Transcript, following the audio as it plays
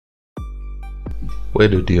Where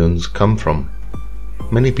do dunes come from?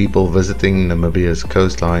 Many people visiting Namibia's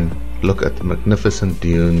coastline look at the magnificent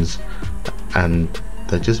dunes and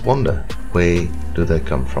they just wonder, where do they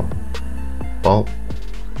come from? Well,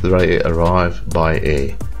 they arrive by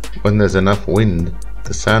air. When there's enough wind,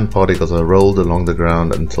 the sand particles are rolled along the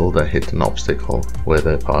ground until they hit an obstacle where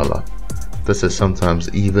they pile up. This is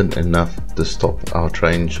sometimes even enough to stop our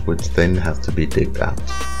trains, which then have to be digged out.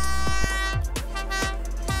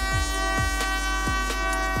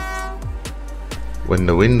 When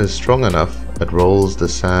the wind is strong enough, it rolls the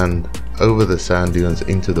sand over the sand dunes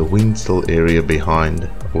into the windstill area behind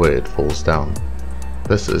where it falls down.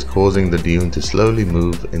 This is causing the dune to slowly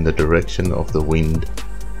move in the direction of the wind,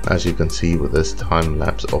 as you can see with this time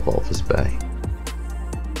lapse of Walvis Bay.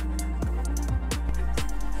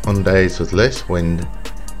 On days with less wind,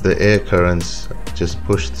 the air currents just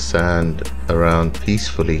push the sand around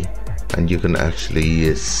peacefully, and you can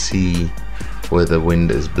actually see where the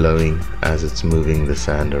wind is blowing as it's moving the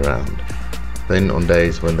sand around. Then on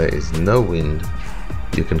days when there is no wind,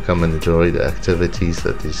 you can come and enjoy the activities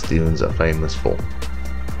that these dunes are famous for.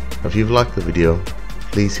 If you've liked the video,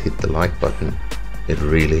 please hit the like button, it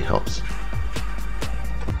really helps.